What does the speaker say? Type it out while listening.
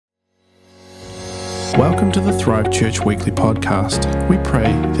Welcome to the Thrive Church Weekly Podcast. We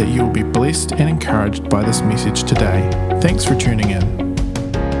pray that you will be blessed and encouraged by this message today. Thanks for tuning in.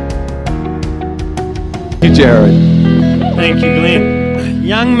 Thank you, Jared. Thank you, Glenn.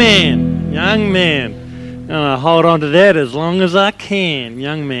 Young man. I'm gonna hold on to that as long as I can,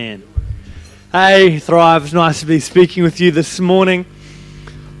 young man. Hey, Thrive, it's nice to be speaking with you this morning.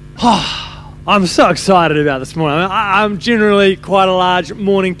 I'm so excited about this morning. I'm generally quite a large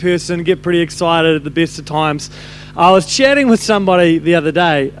morning person, get pretty excited at the best of times. I was chatting with somebody the other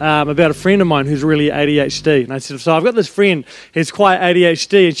day about a friend of mine who's really ADHD. And I said, so I've got this friend who's quite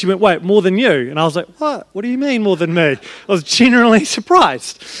ADHD. And she went, wait, more than you? And I was like, what? What do you mean more than me? I was genuinely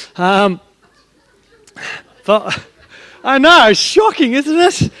surprised. But I know, shocking, isn't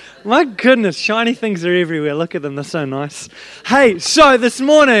it? My goodness, shiny things are everywhere. Look at them, they're so nice. Hey, so this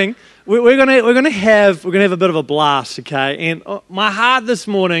morning, we're gonna have a bit of a blast, okay? And my heart this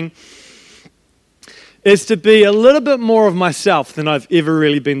morning is to be a little bit more of myself than I've ever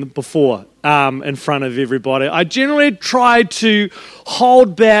really been before in front of everybody. I generally try to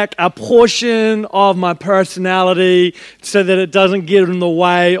hold back a portion of my personality so that it doesn't get in the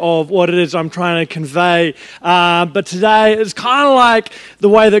way of what it is I'm trying to convey. But today it's kind of like the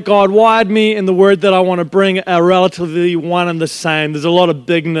way that God wired me and the word that I want to bring are relatively one and the same. There's a lot of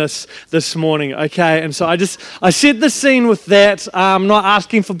bigness this morning, okay? And so I set the scene with that. I'm not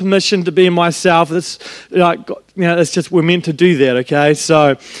asking for permission to be myself. It's it's just we're meant to do that, okay?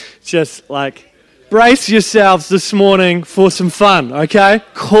 So just like brace yourselves this morning for some fun, okay?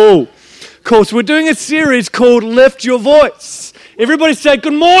 Cool. So we're doing a series called Lift Your Voice. Everybody say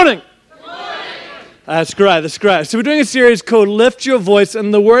good morning. Good morning. That's great. So we're doing a series called Lift Your Voice,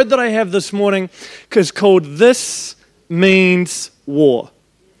 and the word that I have this morning is called This Means War.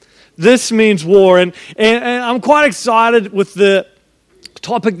 This means war, and I'm quite excited with the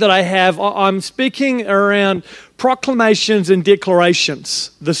topic that I have. I'm speaking around proclamations and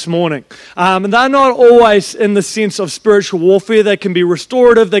declarations this morning. And they're not always in the sense of spiritual warfare. They can be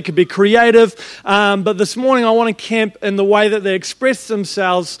restorative, they can be creative. But this morning I want to camp in the way that they express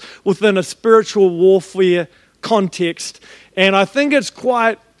themselves within a spiritual warfare context. And I think it's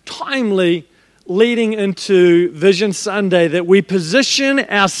quite timely leading into Vision Sunday that we position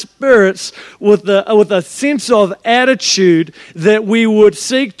our spirits with a sense of attitude that we would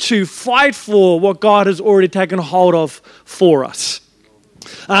seek to fight for what God has already taken hold of for us.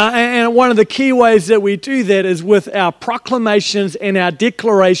 And one of the key ways that we do that is with our proclamations and our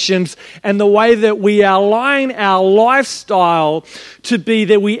declarations and the way that we align our lifestyle to be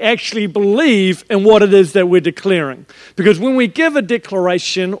that we actually believe in what it is that we're declaring. Because when we give a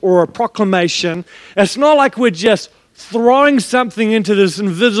declaration or a proclamation, it's not like we're just throwing something into this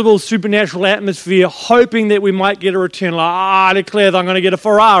invisible supernatural atmosphere hoping that we might get a return. Like, I declare that I'm going to get a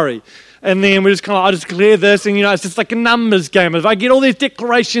Ferrari. And then we're just kind of, I just declare this, and it's just like a numbers game. If I get all these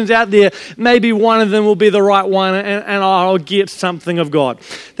declarations out there, maybe one of them will be the right one, and I'll get something of God.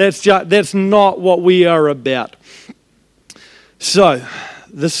 That's not what we are about. So,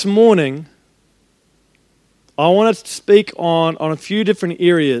 this morning, I want to speak on a few different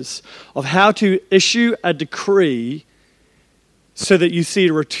areas of how to issue a decree so that you see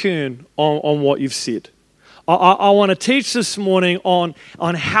a return on what you've said. I want to teach this morning on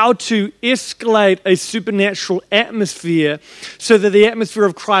how to escalate a supernatural atmosphere so that the atmosphere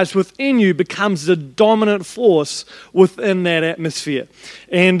of Christ within you becomes the dominant force within that atmosphere.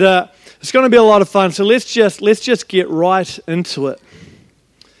 And it's going to be a lot of fun, so let's just get right into it.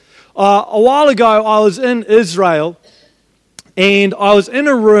 A while ago, I was in Israel, and I was in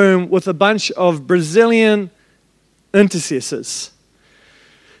a room with a bunch of Brazilian intercessors,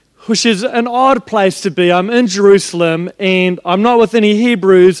 which is an odd place to be. I'm in Jerusalem, and I'm not with any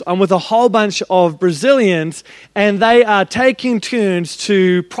Hebrews. I'm with a whole bunch of Brazilians, and they are taking turns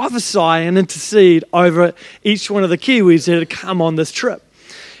to prophesy and intercede over each one of the Kiwis that had come on this trip.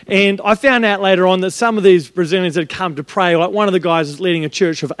 And I found out later on that some of these Brazilians had come to pray. Like one of the guys is leading a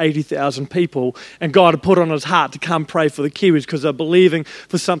church of 80,000 people, and God had put on his heart to come pray for the Kiwis because they're believing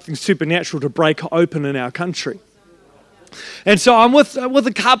for something supernatural to break open in our country. And so I'm with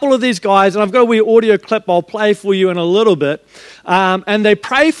a couple of these guys, and I've got a wee audio clip I'll play for you in a little bit. And they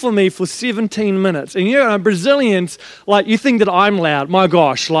pray for me for 17 minutes. And Brazilians, like, you think that I'm loud. My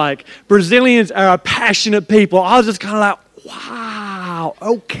gosh, like, Brazilians are a passionate people. I was just kind of like, wow,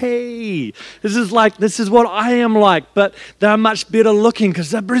 okay. This is what I am like, but they're much better looking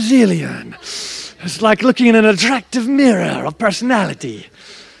because they're Brazilian. It's like looking in an attractive mirror of personality.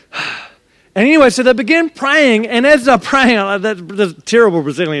 And anyway, so they begin praying, and as they're praying, that's a terrible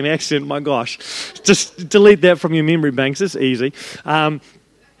Brazilian accent, my gosh. Just delete that from your memory banks, it's easy.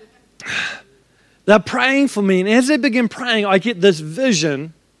 They're praying for me. And as they begin praying, I get this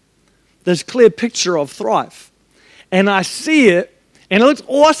vision, this clear picture of Thrive. And I see it, and it looks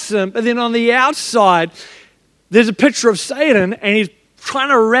awesome. But then on the outside, there's a picture of Satan, and he's trying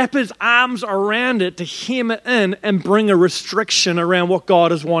to wrap his arms around it to hem it in and bring a restriction around what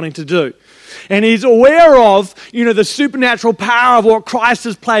God is wanting to do. And he's aware of, the supernatural power of what Christ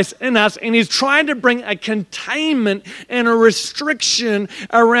has placed in us, and he's trying to bring a containment and a restriction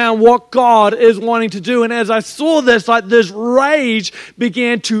around what God is wanting to do. And as I saw this, this rage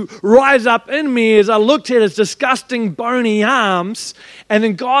began to rise up in me as I looked at his disgusting bony arms, and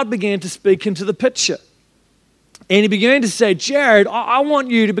then God began to speak into the picture. And he began to say, Jared, I want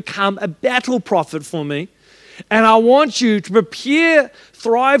you to become a battle prophet for me. And I want you to prepare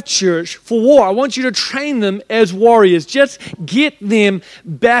Thrive Church for war. I want you to train them as warriors. Just get them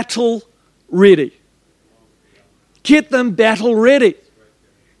battle ready. Get them battle ready.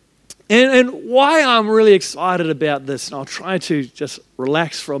 And why I'm really excited about this, and I'll try to just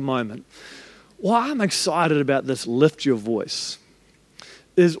relax for a moment. Why I'm excited about this, lift your voice,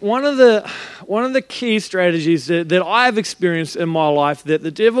 is one of the key strategies that I've experienced in my life that the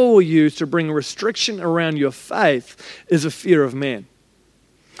devil will use to bring restriction around your faith is a fear of man.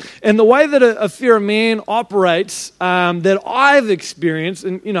 And the way that a fear of man operates that I've experienced,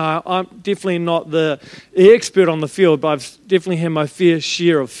 and I'm definitely not the expert on the field, but I've definitely had my fair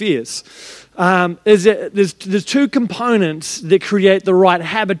share of fears, is that there's two components that create the right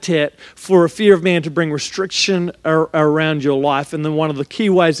habitat for a fear of man to bring restriction around your life. And then one of the key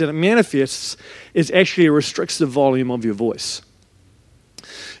ways that it manifests is actually it restricts the volume of your voice.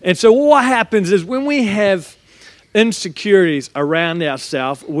 And so what happens is when we have insecurities around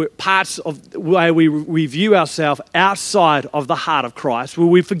ourselves, parts of the way we view ourselves outside of the heart of Christ, where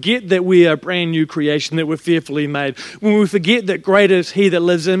we forget that we are a brand new creation, that we're fearfully made, when we forget that greater is He that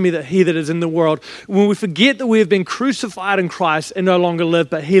lives in me than he that is in the world, when we forget that we have been crucified in Christ and no longer live,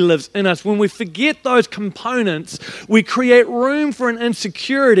 but He lives in us, when we forget those components, we create room for an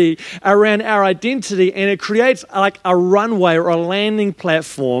insecurity around our identity, and it creates like a runway or a landing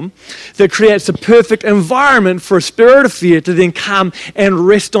platform that creates a perfect environment for a spirit of fear to then come and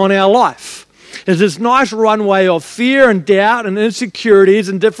rest on our life. There's this nice runway of fear and doubt and insecurities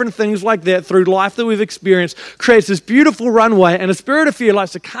and different things like that through life that we've experienced, creates this beautiful runway, and a spirit of fear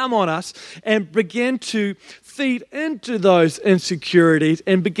likes to come on us and begin to feed into those insecurities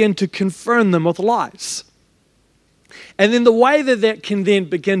and begin to confirm them with lies. And then the way that can then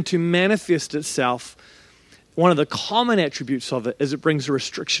begin to manifest itself, one of the common attributes of it is it brings a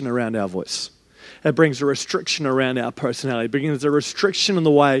restriction around our voice. It brings a restriction around our personality. It brings a restriction in the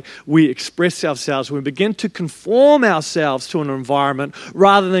way we express ourselves. We begin to conform ourselves to an environment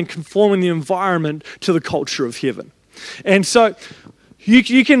rather than conforming the environment to the culture of heaven. And so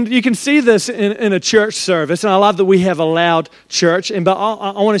you can see this in a church service, and I love that we have a loud church. But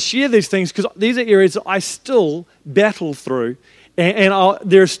I want to share these things because these are areas that I still battle through, and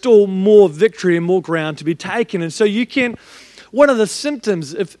there's still more victory and more ground to be taken. And so one of the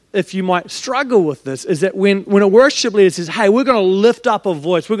symptoms, if you might struggle with this, is that when a worship leader says, hey, we're going to lift up a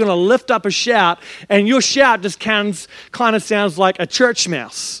voice, we're going to lift up a shout, and your shout just kind of sounds like a church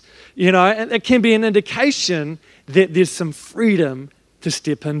mouse, and it can be an indication that there's some freedom to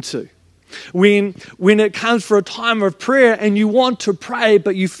step into. When it comes for a time of prayer and you want to pray,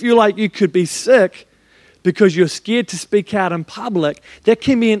 but you feel like you could be sick, because you're scared to speak out in public, that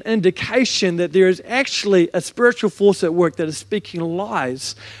can be an indication that there is actually a spiritual force at work that is speaking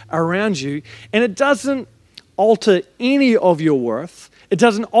lies around you. And it doesn't alter any of your worth. It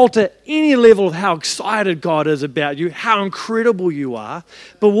doesn't alter any level of how excited God is about you, how incredible you are.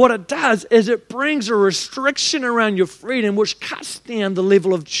 But what it does is it brings a restriction around your freedom, which cuts down the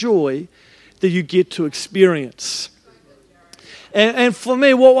level of joy that you get to experience. And for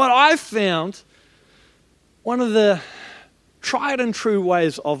me, what I've found, one of the tried and true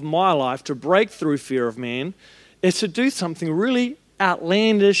ways of my life to break through fear of man is to do something really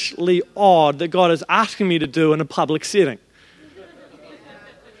outlandishly odd that God is asking me to do in a public setting.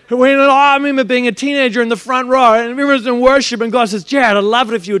 I remember being a teenager in the front row, and I remember I was in worship, and God says, Jared, I'd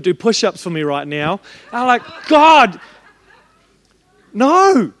love it if you would do push-ups for me right now. And I'm like, God,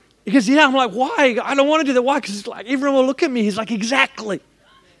 no. Because, I'm like, why? I don't want to do that. Why? Because it's like everyone will look at me. He's like, exactly.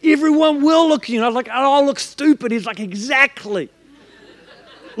 Everyone will look at you. And I was like, I'll look stupid. He's like, exactly.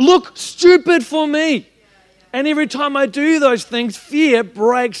 Look stupid for me. And every time I do those things, fear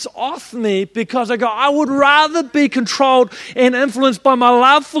breaks off me because I go, I would rather be controlled and influenced by my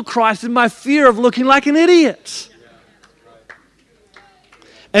love for Christ than my fear of looking like an idiot.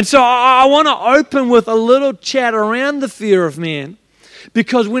 And so I want to open with a little chat around the fear of man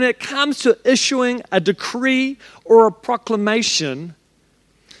Because when it comes to issuing a decree or a proclamation,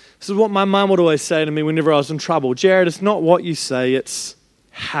 this is what my mum would always say to me whenever I was in trouble. Jared, it's not what you say, it's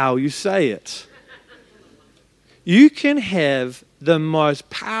how you say it. You can have the most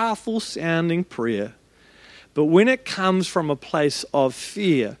powerful sounding prayer, but when it comes from a place of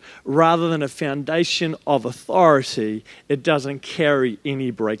fear rather than a foundation of authority, it doesn't carry any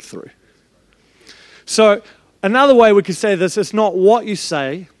breakthrough. So another way we could say this, it's not what you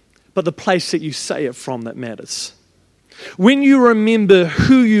say, but the place that you say it from that matters. When you remember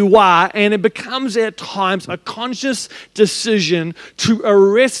who you are, and it becomes at times a conscious decision to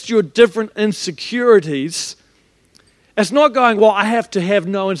arrest your different insecurities, it's not going, well, I have to have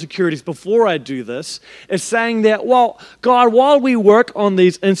no insecurities before I do this. It's saying that, well, God, while we work on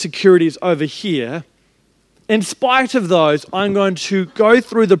these insecurities over here, in spite of those, I'm going to go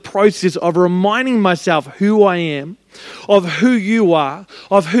through the process of reminding myself who I am, of who you are,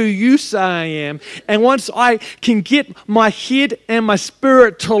 of who you say I am. And once I can get my head and my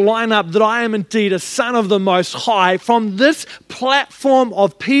spirit to line up that I am indeed a son of the Most High, from this platform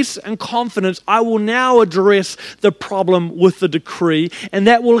of peace and confidence, I will now address the problem with the decree, and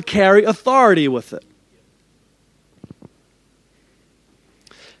that will carry authority with it.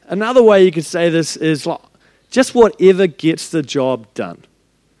 Another way you could say this is like, just whatever gets the job done.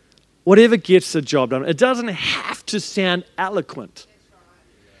 Whatever gets the job done. It doesn't have to sound eloquent.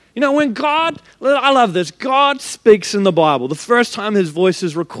 You know, when God, I love this, God speaks in the Bible. The first time his voice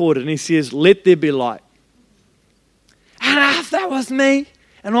is recorded and he says, let there be light. And if that was me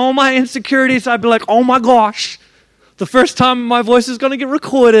and all my insecurities, I'd be like, oh my gosh, the first time my voice is going to get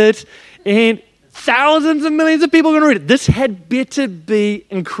recorded and thousands and millions of people are going to read it. This had better be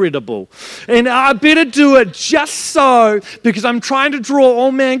incredible. And I better do it just so, because I'm trying to draw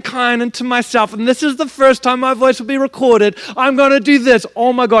all mankind into myself. And this is the first time my voice will be recorded. I'm going to do this.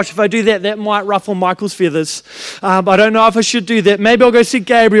 Oh my gosh, if I do that, that might ruffle Michael's feathers. I don't know if I should do that. Maybe I'll go see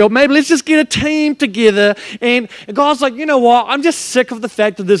Gabriel. Maybe let's just get a team together. And God's like, you know what? I'm just sick of the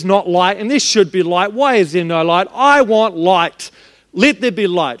fact that there's not light and there should be light. Why is there no light? I want light. Let there be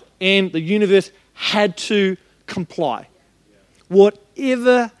light. And the universe had to comply.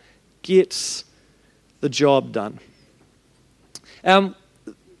 Whatever gets the job done.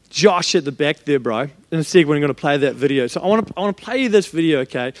 Josh at the back there, bro. In a second, we're going to play that video. So I want to play you this video,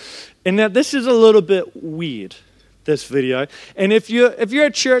 okay? And now this is a little bit weird, this video. And if you're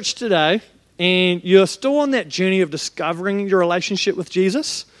at church today and you're still on that journey of discovering your relationship with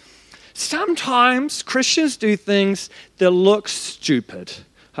Jesus, sometimes Christians do things that look stupid,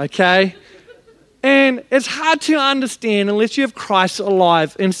 okay? And it's hard to understand unless you have Christ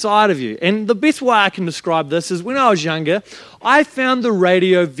alive inside of you. And the best way I can describe this is when I was younger, I found the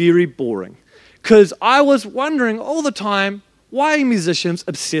radio very boring. Because I was wondering all the time, why are musicians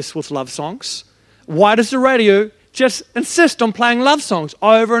obsessed with love songs? Why does the radio just insist on playing love songs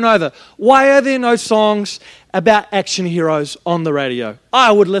over and over? Why are there no songs about action heroes on the radio?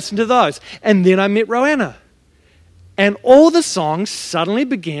 I would listen to those. And then I met Roanna. And all the songs suddenly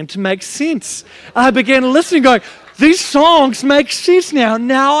began to make sense. I began listening, going, these songs make sense now.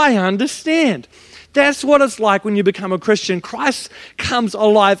 Now I understand. That's what it's like when you become a Christian. Christ comes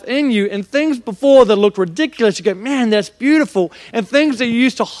alive in you, and things before that looked ridiculous, you go, man, that's beautiful. And things that you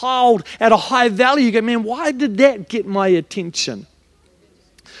used to hold at a high value, you go, man, why did that get my attention?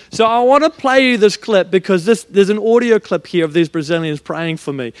 So I want to play you this clip because there's an audio clip here of these Brazilians praying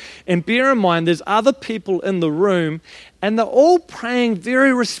for me. And bear in mind, there's other people in the room, and they're all praying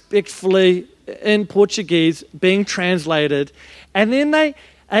very respectfully in Portuguese, being translated. And then they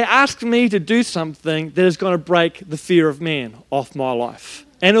asked me to do something that is going to break the fear of man off my life.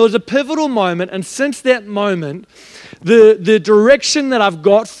 And it was a pivotal moment, and since that moment, the direction that I've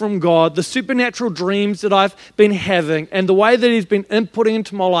got from God, the supernatural dreams that I've been having, and the way that He's been inputting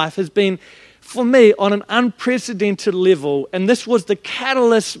into my life has been, for me, on an unprecedented level. And this was the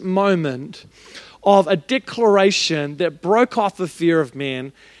catalyst moment of a declaration that broke off the fear of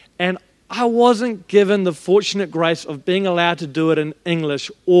man, and I wasn't given the fortunate grace of being allowed to do it in English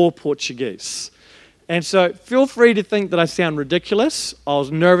or Portuguese. And so feel free to think that I sound ridiculous. I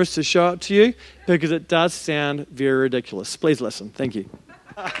was nervous to show it to you because it does sound very ridiculous. Please listen. Thank you.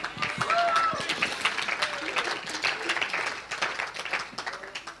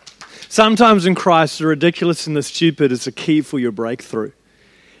 Sometimes in Christ, the ridiculous and the stupid is the key for your breakthrough.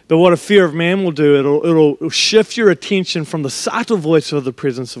 But what a fear of man will do, it'll shift your attention from the subtle voice of the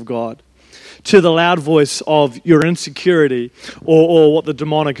presence of God to the loud voice of your insecurity or what the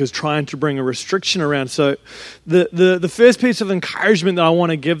demonic is trying to bring a restriction around. So the first piece of encouragement that I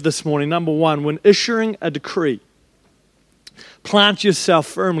want to give this morning, number one, when issuing a decree, Plant yourself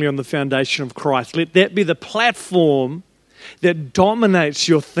firmly on the foundation of Christ. Let that be the platform that dominates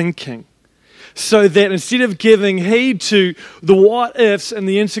your thinking, so that instead of giving heed to the what-ifs and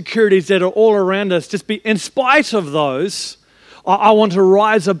the insecurities that are all around us, just be in spite of those, I want to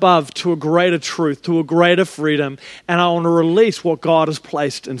rise above to a greater truth, to a greater freedom, and I want to release what God has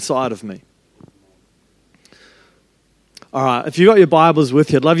placed inside of me. All right, if you've got your Bibles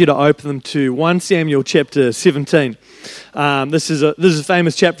with you, I'd love you to open them to 1 Samuel chapter 17. This is a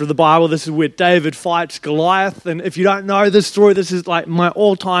famous chapter of the Bible. This is where David fights Goliath. And if you don't know this story, this is like my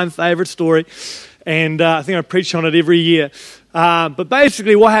all-time favorite story. And I think I preach on it every year. But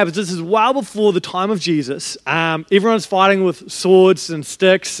basically what happens, this is well before the time of Jesus. Everyone's fighting with swords and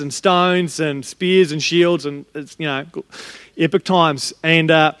sticks and stones and spears and shields. And it's, epic times.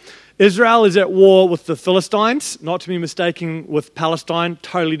 And Israel is at war with the Philistines, not to be mistaken with Palestine,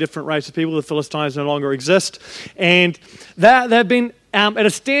 totally different race of people. The Philistines no longer exist. And they've been at a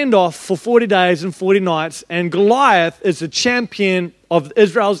standoff for 40 days and 40 nights, and Goliath is the champion of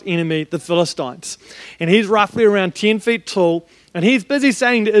Israel's enemy, the Philistines. And he's roughly around 10 feet tall, and he's busy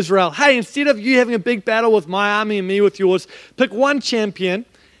saying to Israel, hey, instead of you having a big battle with my army and me with yours, pick one champion.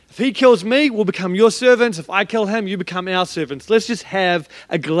 If he kills me, we'll become your servants. If I kill him, you become our servants. Let's just have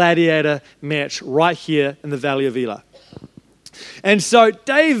a gladiator match right here in the Valley of Elah. And so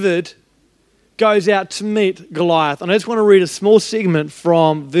David goes out to meet Goliath. And I just want to read a small segment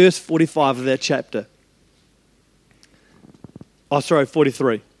from verse 45 of that chapter.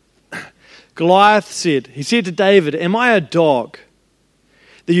 43. Goliath said, he said to David, am I a dog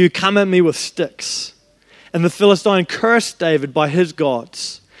that you come at me with sticks? And the Philistine cursed David by his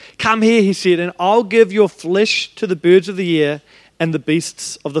gods. Come here, he said, and I'll give your flesh to the birds of the air and the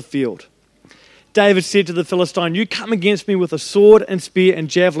beasts of the field. David said to the Philistine, you come against me with a sword and spear and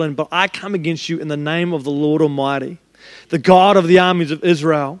javelin, but I come against you in the name of the Lord Almighty, the God of the armies of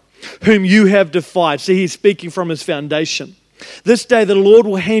Israel, whom you have defied. See, he's speaking from his foundation. This day the Lord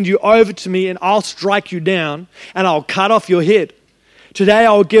will hand you over to me, and I'll strike you down, and I'll cut off your head. Today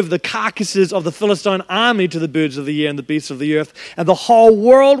I will give the carcasses of the Philistine army to the birds of the air and the beasts of the earth, and the whole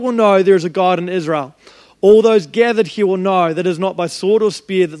world will know there is a God in Israel. All those gathered here will know that it is not by sword or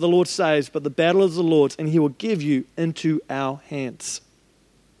spear that the Lord saves, but the battle is the Lord's, and he will give you into our hands.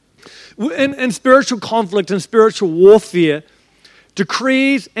 In spiritual conflict and spiritual warfare,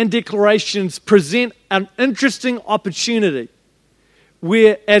 decrees and declarations present an interesting opportunity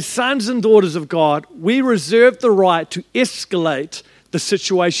where, as sons and daughters of God, we reserve the right to escalate the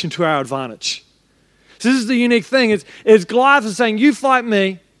situation to our advantage. So this is the unique thing, is Goliath is saying, you fight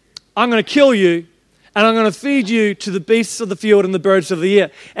me, I'm going to kill you, and I'm going to feed you to the beasts of the field and the birds of the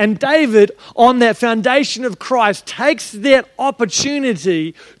air. And David, on that foundation of Christ, takes that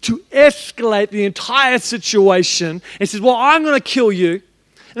opportunity to escalate the entire situation and says, well, I'm going to kill you,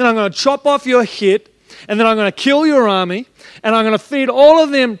 and then I'm going to chop off your head, and then I'm going to kill your army, and I'm going to feed all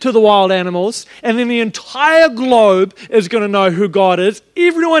of them to the wild animals, and then the entire globe is going to know who God is.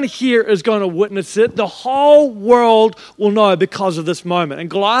 Everyone here is going to witness it. The whole world will know because of this moment. And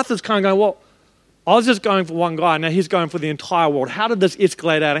Goliath is kind of going, well, I was just going for one guy, now he's going for the entire world. How did this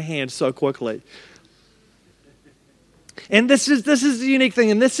escalate out of hand so quickly? And this is the unique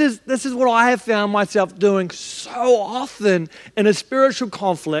thing, and this is what I have found myself doing so often in a spiritual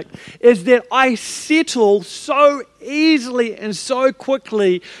conflict, is that I settle so easily and so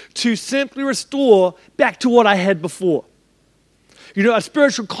quickly to simply restore back to what I had before. A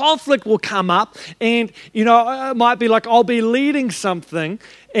spiritual conflict will come up, and, it might be like I'll be leading something,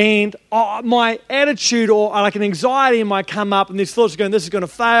 and my attitude or like an anxiety might come up, and these thoughts are going, this is going to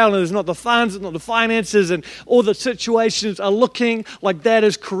fail, and there's not the funds, it's not the finances, and all the situations are looking like that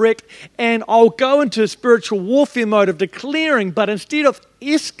is correct, and I'll go into a spiritual warfare mode of declaring, but instead of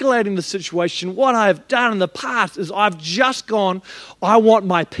escalating the situation, what I've done in the past is I've just gone, I want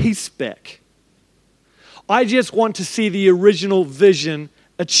my peace back. I just want to see the original vision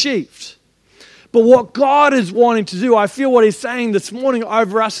achieved. But what God is wanting to do, I feel what he's saying this morning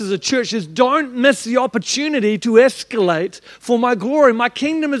over us as a church, is don't miss the opportunity to escalate for my glory. My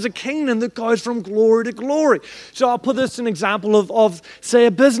kingdom is a kingdom that goes from glory to glory. So I'll put this an example of say,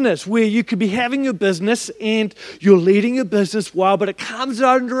 a business where you could be having your business and you're leading your business well, but it comes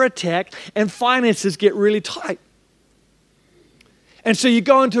under attack and finances get really tight. And so you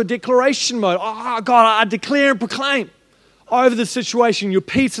go into a declaration mode. Oh, God, I declare and proclaim over the situation, your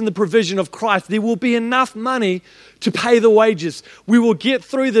peace and the provision of Christ. There will be enough money to pay the wages. We will get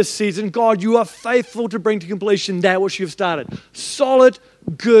through this season. God, you are faithful to bring to completion that which you've started. Solid,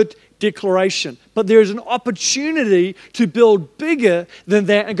 good declaration. But there is an opportunity to build bigger than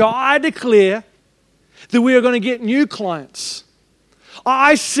that and go, I declare that we are going to get new clients.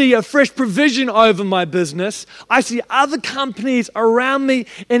 I see a fresh provision over my business. I see other companies around me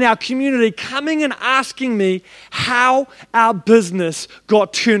in our community coming and asking me how our business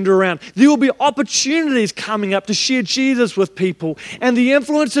got turned around. There will be opportunities coming up to share Jesus with people, and the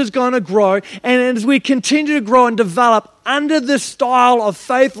influence is going to grow. And as we continue to grow and develop under this style of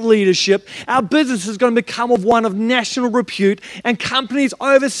faith leadership, our business is going to become one of national repute, and companies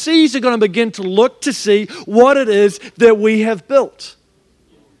overseas are going to begin to look to see what it is that we have built.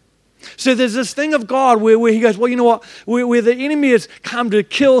 So there's this thing of God where he goes, well, you know what, where the enemy has come to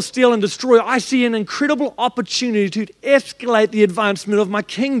kill, steal, and destroy, I see an incredible opportunity to escalate the advancement of my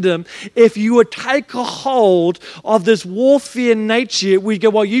kingdom if you would take a hold of this warfare nature where you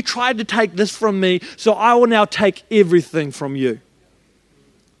go, well, you tried to take this from me, so I will now take everything from you.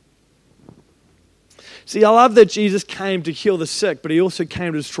 See, I love that Jesus came to heal the sick, but he also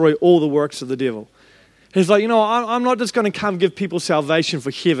came to destroy all the works of the devil. He's like, you know, I'm not just going to come give people salvation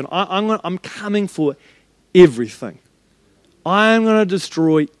for heaven. I'm coming for everything. I'm going to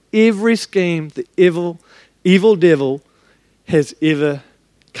destroy every scheme the evil devil has ever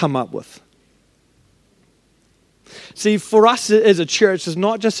come up with. See, for us as a church, it's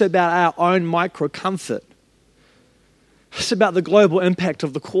not just about our own micro comfort. It's about the global impact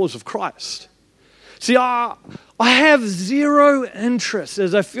of the cause of Christ. See, I have zero interest,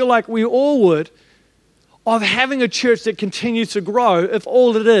 as I feel like we all would, of having a church that continues to grow if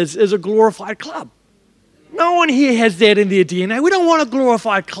all it is a glorified club. No one here has that in their DNA. We don't want a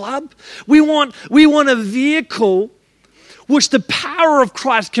glorified club. We want a vehicle which the power of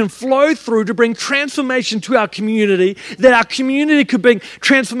Christ can flow through to bring transformation to our community, that our community could bring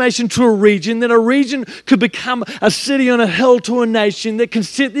transformation to a region, that a region could become a city on a hill to a nation that can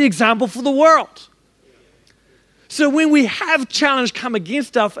set the example for the world. So when we have challenge come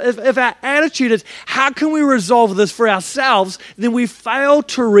against us, if our attitude is, how can we resolve this for ourselves, then we fail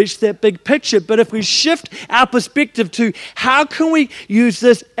to reach that big picture. But if we shift our perspective to, how can we use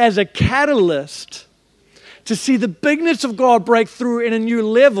this as a catalyst to see the bigness of God break through in a new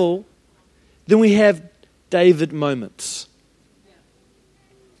level, then we have David moments.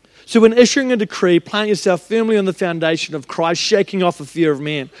 So when issuing a decree, plant yourself firmly on the foundation of Christ, shaking off the fear of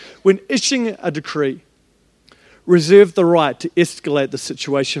man. When issuing a decree, reserve the right to escalate the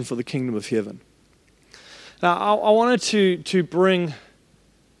situation for the kingdom of heaven. Now, I wanted to bring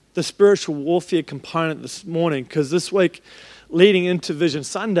the spiritual warfare component this morning because this week, leading into Vision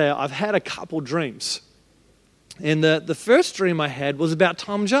Sunday, I've had a couple dreams. And the first dream I had was about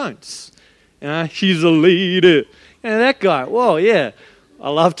Tom Jones. He's a leader. And that guy, whoa, yeah. I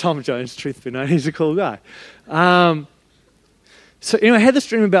love Tom Jones, truth be known. He's a cool guy. So I had this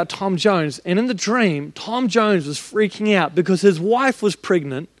dream about Tom Jones, and in the dream, Tom Jones was freaking out because his wife was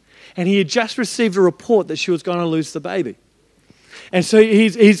pregnant, and he had just received a report that she was going to lose the baby. And so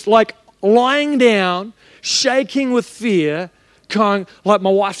he's like lying down, shaking with fear, going, like, my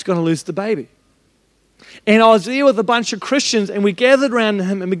wife's going to lose the baby. And I was there with a bunch of Christians, and we gathered around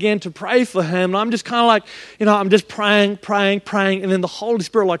him and began to pray for him. And I'm just kind of like, I'm just praying. And then the Holy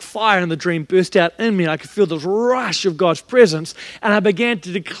Spirit, like fire in the dream, burst out in me. And I could feel this rush of God's presence. And I began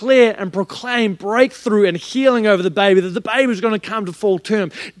to declare and proclaim breakthrough and healing over the baby, that the baby was going to come to full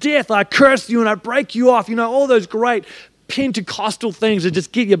term. Death, I curse you and I break you off. All those great Pentecostal things that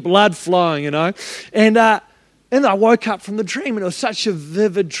just get your blood flowing, And I woke up from the dream, and it was such a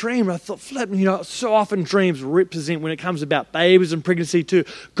vivid dream. I thought, so often dreams represent, when it comes about babies and pregnancy, to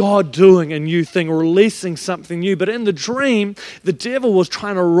God doing a new thing, releasing something new. But in the dream, the devil was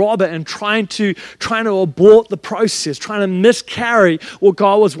trying to rob it and trying to abort the process, trying to miscarry what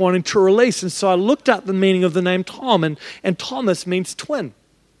God was wanting to release. And so I looked up the meaning of the name Tom, and Thomas means twin.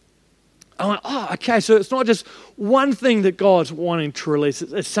 I went, okay, so it's not just one thing that God's wanting to release.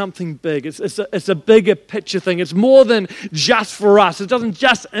 It's something big. It's a bigger picture thing. It's more than just for us. It doesn't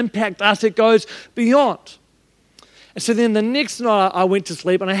just impact us. It goes beyond. And so then the next night I went to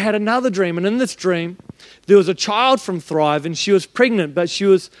sleep and I had another dream. And in this dream, there was a child from Thrive, and she was pregnant, but she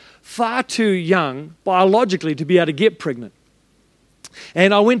was far too young biologically to be able to get pregnant.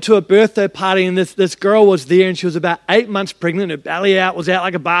 And I went to a birthday party, and this girl was there, and she was about 8 months pregnant. Her belly was out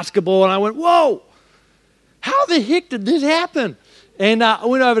like a basketball, and I went, whoa, how the heck did this happen? And I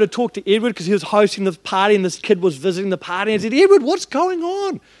went over to talk to Edward because he was hosting this party, and this kid was visiting the party. And I said, Edward, what's going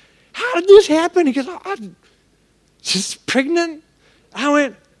on? How did this happen? He goes, she's pregnant. I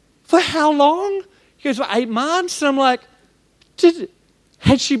went, for how long? He goes, for 8 months. And I'm like,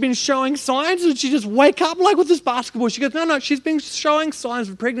 had she been showing signs, or did she just wake up like with this basketball? She goes, no, she's been showing signs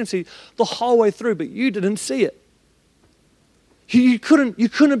of pregnancy the whole way through, but you didn't see it. You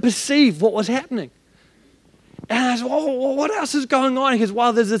couldn't perceive what was happening. And I said, well, what else is going on? He goes,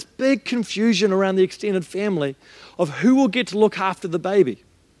 well, there's this big confusion around the extended family of who will get to look after the baby.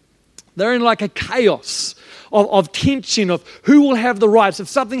 They're in like a chaos of tension of who will have the rights. If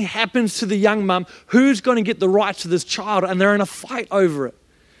something happens to the young mum, who's going to get the rights to this child? And they're in a fight over it.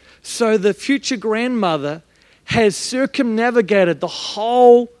 So the future grandmother has circumnavigated the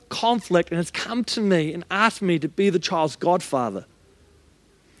whole conflict and has come to me and asked me to be the child's godfather.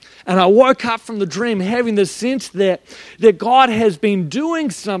 And I woke up from the dream having the sense that God has been doing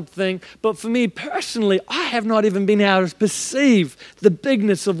something, but for me personally, I have not even been able to perceive the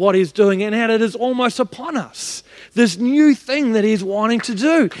bigness of what He's doing, and that it is almost upon us. This new thing that He's wanting to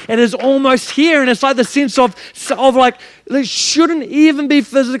do. It is almost here, and it's like the sense of like, it shouldn't even be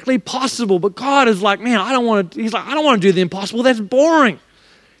physically possible, but God is like, man, He's like, I don't want to do the impossible, that's boring.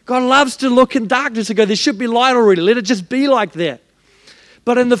 God loves to look in darkness and go, there should be light already, let it just be like that.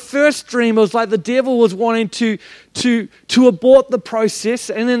 But in the first dream, it was like the devil was wanting to abort the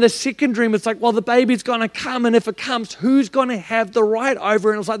process. And in the second dream, it's like, well, the baby's going to come. And if it comes, who's going to have the right over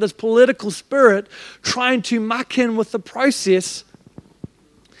it? And it's like this political spirit trying to muck in with the process.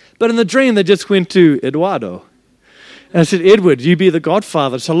 But in the dream, they just went to Eduardo. And I said, Edward, you be the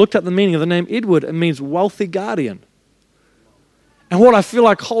godfather. So I looked up the meaning of the name Edward. It means wealthy guardian. And what I feel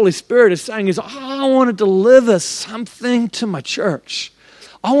like Holy Spirit is saying is, I want to deliver something to my church.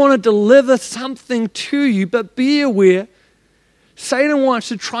 I want to deliver something to you, but be aware, Satan wants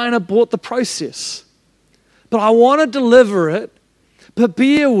to try and abort the process. But I want to deliver it, but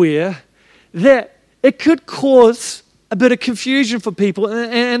be aware that it could cause a bit of confusion for people.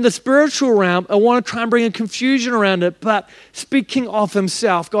 And the spiritual realm, I want to try and bring a confusion around it, but speaking of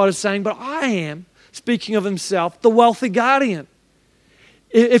Himself, God is saying, but I am, speaking of Himself, the wealthy guardian.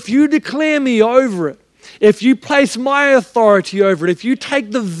 If you declare me over it, if you place my authority over it, if you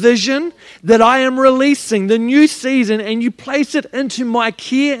take the vision that I am releasing, the new season, and you place it into my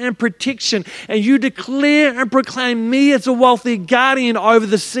care and protection, and you declare and proclaim me as a wealthy guardian over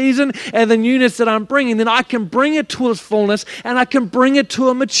the season and the newness that I'm bringing, then I can bring it to its fullness and I can bring it to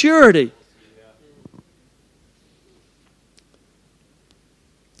a maturity.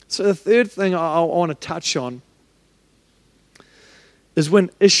 So the third thing I want to touch on is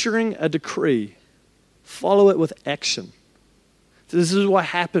when issuing a decree, follow it with action. So this is what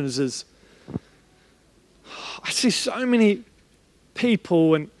happens is I see so many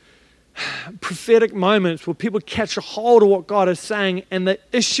people and prophetic moments where people catch a hold of what God is saying and they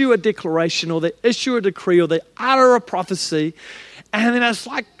issue a declaration or they issue a decree or they utter a prophecy, and then it's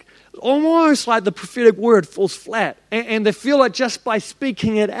like almost like the prophetic word falls flat, and they feel like just by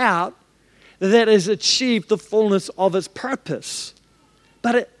speaking it out that has achieved the fullness of its purpose.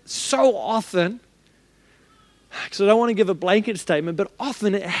 But it so often, because I don't want to give a blanket statement, but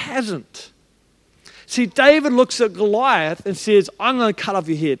often it hasn't. See, David looks at Goliath and says, I'm going to cut off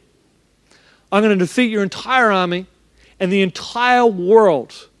your head. I'm going to defeat your entire army and the entire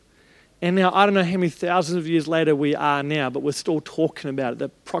world. And now, I don't know how many thousands of years later we are now, but we're still talking about it. The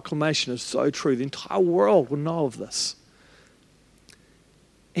proclamation is so true. The entire world will know of this.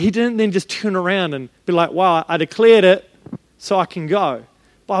 He didn't then just turn around and be like, wow, I declared it, so I can go.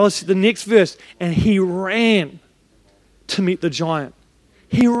 Bible says the next verse, and he ran to meet the giant.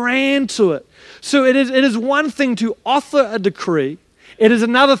 He ran to it. So it is one thing to offer a decree. It is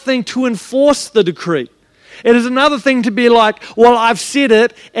another thing to enforce the decree. It is another thing to be like, well, I've said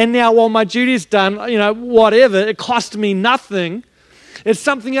it, and now, well, my duty's done, whatever. It cost me nothing. It's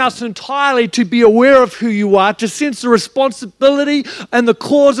something else entirely to be aware of who you are, to sense the responsibility and the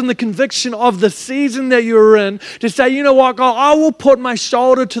cause and the conviction of the season that you're in, to say, you know what, God, I will put my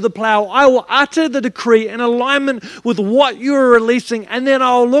shoulder to the plow. I will utter the decree in alignment with what you're releasing, and then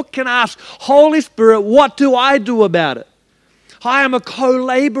I'll look and ask, Holy Spirit, what do I do about it? I am a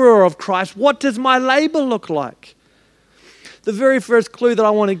co-laborer of Christ. What does my labor look like? The very first clue that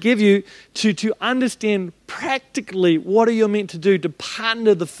I want to give you to understand practically what are you meant to do to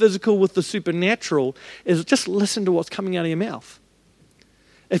partner the physical with the supernatural is just listen to what's coming out of your mouth.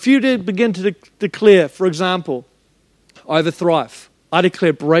 If you did begin to declare, for example, over Thrive, I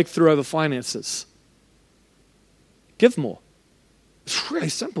declare breakthrough over finances. Give more. It's really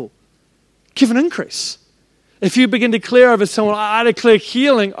simple. Give an increase. If you begin to declare over someone, I declare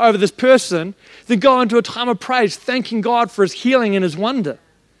healing over this person, then go into a time of praise, thanking God for His healing and His wonder.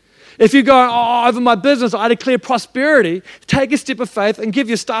 If you go, over my business, I declare prosperity, take a step of faith and give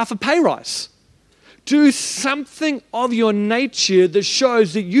your staff a pay rise. Do something of your nature that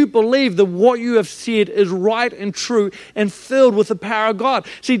shows that you believe that what you have said is right and true and filled with the power of God.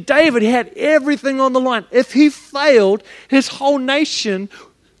 See, David had everything on the line. If he failed, his whole nation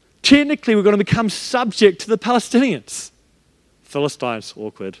technically we're going to become subject to the Palestinians. Philistines,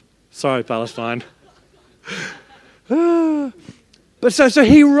 awkward. Sorry, Palestine. But so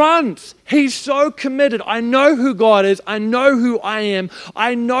he runs. He's so committed. I know who God is. I know who I am.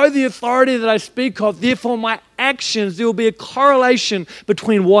 I know the authority that I speak of. Therefore, my actions, there will be a correlation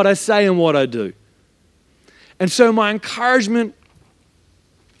between what I say and what I do. And so my encouragement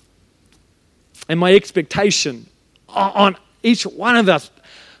and my expectation on each one of us,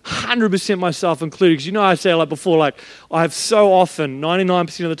 100% myself included, because I say like before, I've so often,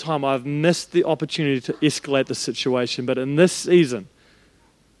 99% of the time, I've missed the opportunity to escalate the situation. But in this season,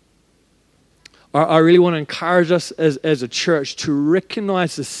 I really want to encourage us as a church to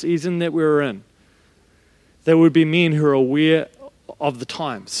recognize the season that we're in. There would be men who are aware of the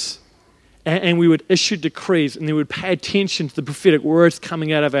times. And we would issue decrees, and they would pay attention to the prophetic words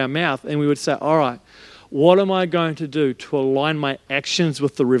coming out of our mouth, and we would say, all right, what am I going to do to align my actions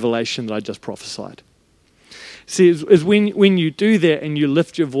with the revelation that I just prophesied? See, is when you do that and you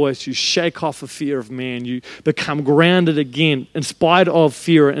lift your voice, you shake off the fear of man, you become grounded again, in spite of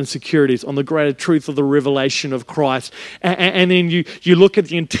fear and insecurities, on the greater truth of the revelation of Christ. And then you look at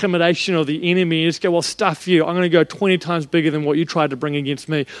the intimidation of the enemy and you just go, well, stuff you. I'm going to go 20 times bigger than what you tried to bring against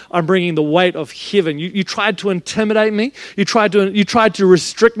me. I'm bringing the weight of heaven. You tried to intimidate me. You tried to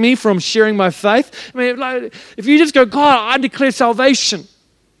restrict me from sharing my faith. I mean, if you just go, God, I declare salvation,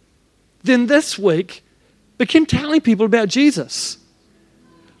 then this week, begin telling people about Jesus.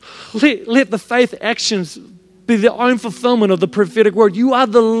 Let the faith actions be their own fulfillment of the prophetic word. You are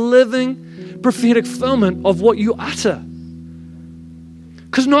the living prophetic fulfillment of what you utter.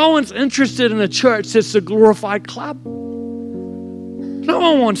 Because no one's interested in a church that's a glorified club. No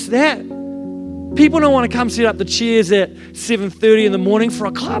one wants that. People don't want to come set up the chairs at 7:30 in the morning for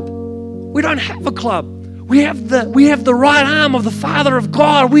a club. We don't have a club. We have the right arm of the Father of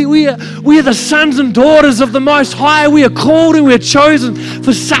God. We are the sons and daughters of the Most High. We are called and we are chosen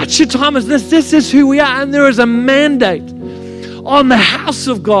for such a time as this. This is who we are. And there is a mandate on the house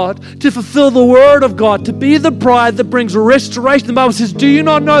of God to fulfill the word of God, to be the bride that brings restoration. The Bible says, do you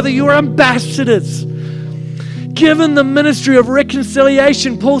not know that you are ambassadors? Given the ministry of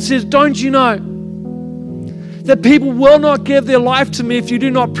reconciliation, Paul says, don't you know that people will not give their life to me if you do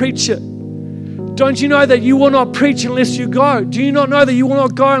not preach it? Don't you know that you will not preach unless you go? Do you not know that you will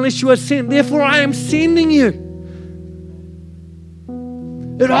not go unless you are sent? Therefore, I am sending you.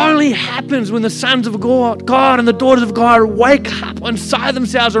 It only happens when the sons of God and the daughters of God wake up inside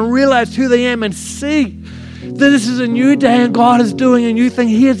themselves and realize who they am and see that this is a new day and God is doing a new thing.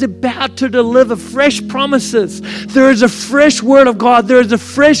 He is about to deliver fresh promises. There is a fresh word of God. There is a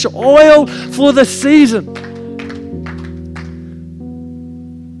fresh oil for the season.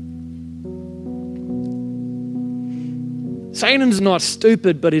 Satan's not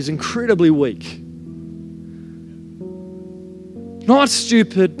stupid, but he's incredibly weak. Not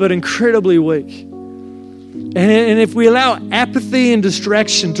stupid, but incredibly weak. And if we allow apathy and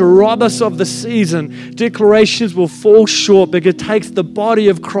distraction to rob us of the season, declarations will fall short because it takes the body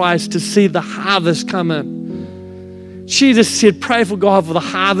of Christ to see the harvest come in. Jesus said, pray for God for the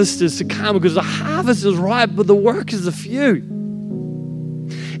harvesters to come because the harvest is ripe, but the workers are few.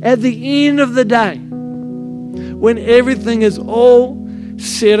 At the end of the day, when everything is all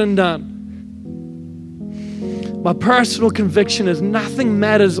said and done, my personal conviction is nothing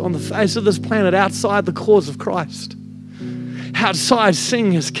matters on the face of this planet outside the cause of Christ. Outside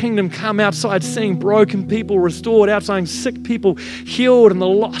seeing His kingdom come, outside seeing broken people restored, outside sick people healed and the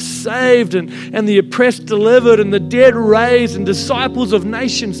lost saved and the oppressed delivered and the dead raised and disciples of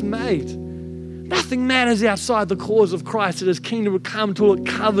nations made. Nothing matters outside the cause of Christ that His kingdom would come until it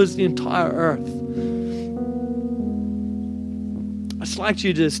covers the entire earth. I'd just like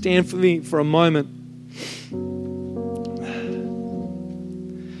you to stand for me for a moment.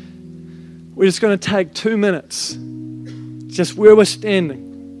 We're just going to take 2 minutes, just where we're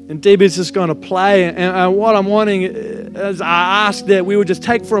standing. And Debbie's just going to play. And what I'm wanting is I ask that we would just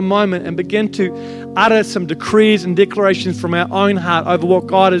take for a moment and begin to utter some decrees and declarations from our own heart over what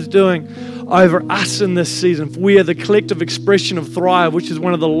God is doing over us in this season. We are the collective expression of Thrive, which is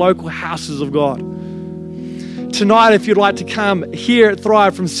one of the local houses of God. Tonight, if you'd like to come here at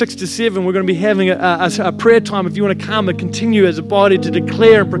Thrive from 6 to 7, we're going to be having a prayer time. If you want to come and continue as a body to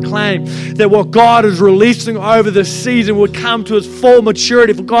declare and proclaim that what God is releasing over this season will come to its full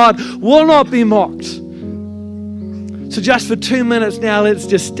maturity, for God will not be mocked. So just for 2 minutes now, let's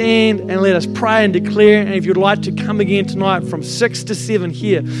just stand and let us pray and declare. And if you'd like to come again tonight from 6 to 7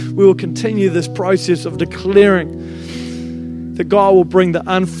 here, we will continue this process of declaring that God will bring the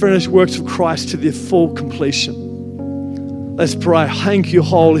unfinished works of Christ to their full completion. Let's pray. Thank you,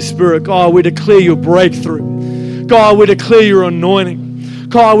 Holy Spirit. God, we declare your breakthrough. God, we declare your anointing.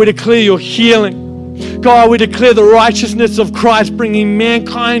 God, we declare your healing. God, we declare the righteousness of Christ bringing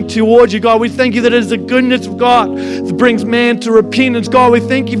mankind towards you. God, we thank you that it is the goodness of God that brings man to repentance. God, we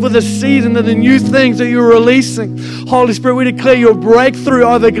thank you for the season and the new things that you're releasing. Holy Spirit, we declare your breakthrough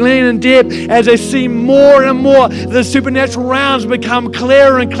over Glenn and Deb as they see more and more the supernatural realms become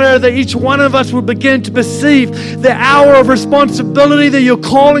clearer and clearer, that each one of us would begin to perceive the hour of responsibility that you're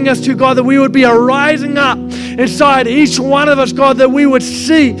calling us to, God, that we would be arising up inside each one of us, God, that we would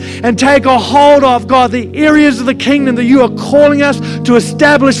see and take a hold of, God, the areas of the kingdom that you are calling us to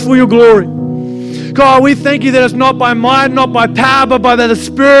establish for your glory. God, we thank you that it's not by might, not by power, but by the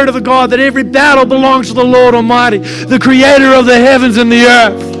Spirit of the God, that every battle belongs to the Lord Almighty, the creator of the heavens and the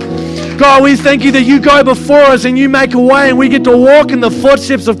earth. God, we thank you that you go before us and you make a way, and we get to walk in the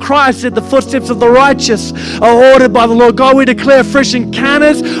footsteps of Christ, that the footsteps of the righteous are ordered by the Lord. God, we declare fresh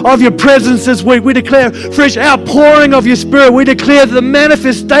encounters of your presence this week. We declare fresh outpouring of your Spirit. We declare the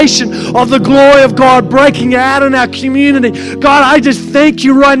manifestation of the glory of God breaking out in our community. God, I just thank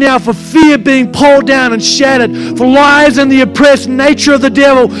you right now for fear being pulled down and shattered, for lies and the oppressed nature of the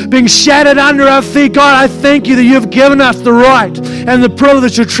devil being shattered under our feet. God, I thank you that you have given us the right and the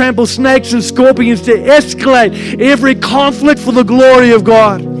privilege to trample snakes and scorpions, to escalate every conflict for the glory of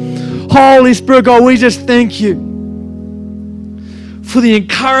God. Holy Spirit, God, we just thank you for the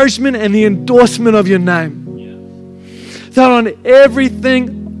encouragement and the endorsement of your name. That on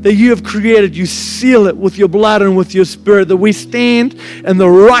everything that you have created, you seal it with your blood and with your Spirit, that we stand in the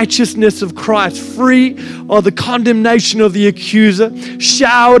righteousness of Christ, free of the condemnation of the accuser,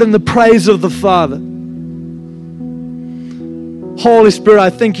 showered in the praise of the Father. Holy Spirit, I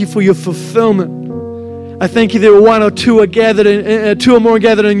thank you for your fulfillment. I thank you that one or two are gathered, two or more are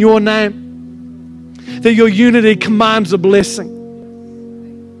gathered in your name, that your unity commands a blessing.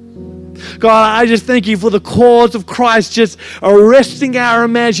 God, I just thank you for the cause of Christ just arresting our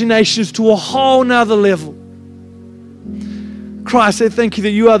imaginations to a whole nother level. Christ, I thank you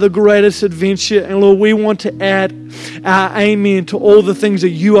that you are the greatest adventure. And Lord, we want to add our amen to all the things that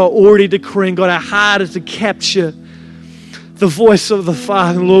you are already decreeing. God, our heart is to capture the voice of the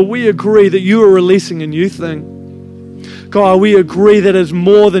Father. Lord, we agree that you are releasing a new thing. God, we agree that it's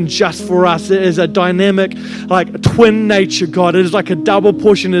more than just for us. It is a dynamic, like a twin nature, God. It is like a double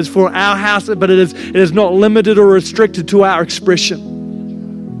portion. It is for our house, but it is not limited or restricted to our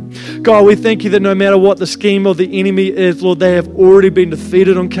expression. God, we thank you that no matter what the scheme of the enemy is, Lord, they have already been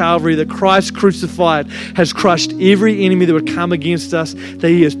defeated on Calvary, that Christ crucified has crushed every enemy that would come against us, that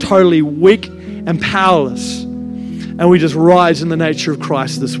he is totally weak and powerless. And we just rise in the nature of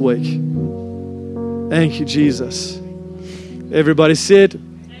Christ this week. Thank you, Jesus. Everybody said,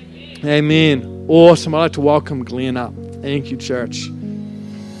 Amen. Awesome. I'd like to welcome Glenn up. Thank you, church.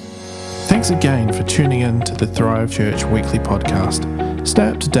 Thanks again for tuning in to the Thrive Church weekly podcast. Stay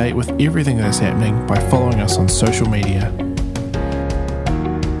up to date with everything that is happening by following us on social media.